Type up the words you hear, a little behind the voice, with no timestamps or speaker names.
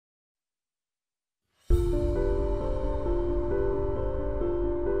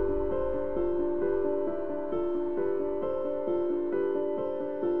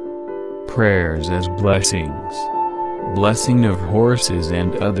prayers as blessings. Blessing of horses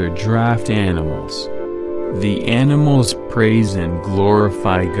and other draft animals. The animals praise and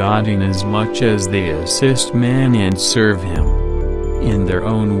glorify God inasmuch as they assist man and serve him. In their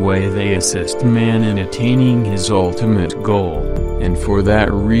own way they assist man in attaining his ultimate goal, and for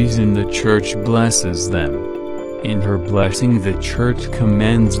that reason the Church blesses them. In her blessing the Church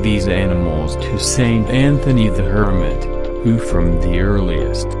commends these animals to Saint Anthony the Hermit, who from the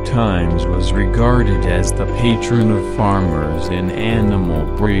earliest times was regarded as the patron of farmers and animal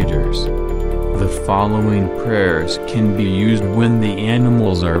breeders. The following prayers can be used when the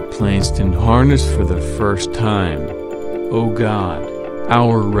animals are placed in harness for the first time. O God,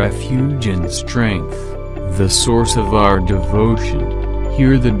 our refuge and strength, the source of our devotion,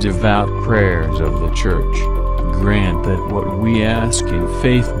 hear the devout prayers of the Church. Grant that what we ask in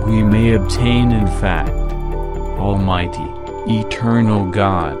faith we may obtain in fact. Almighty, eternal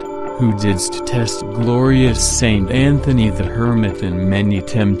God, who didst test glorious Saint Anthony the Hermit in many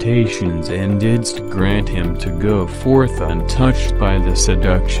temptations and didst grant him to go forth untouched by the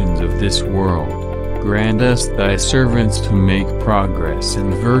seductions of this world, grant us thy servants to make progress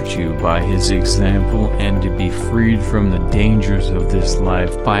in virtue by his example and to be freed from the dangers of this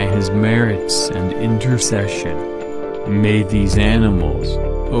life by his merits and intercession. May these animals,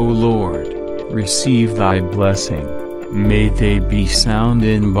 O Lord, receive thy blessing. May they be sound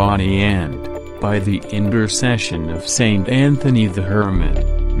in body and, by the intercession of Saint Anthony the Hermit,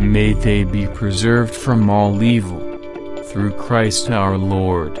 may they be preserved from all evil. Through Christ our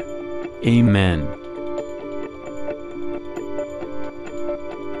Lord. Amen.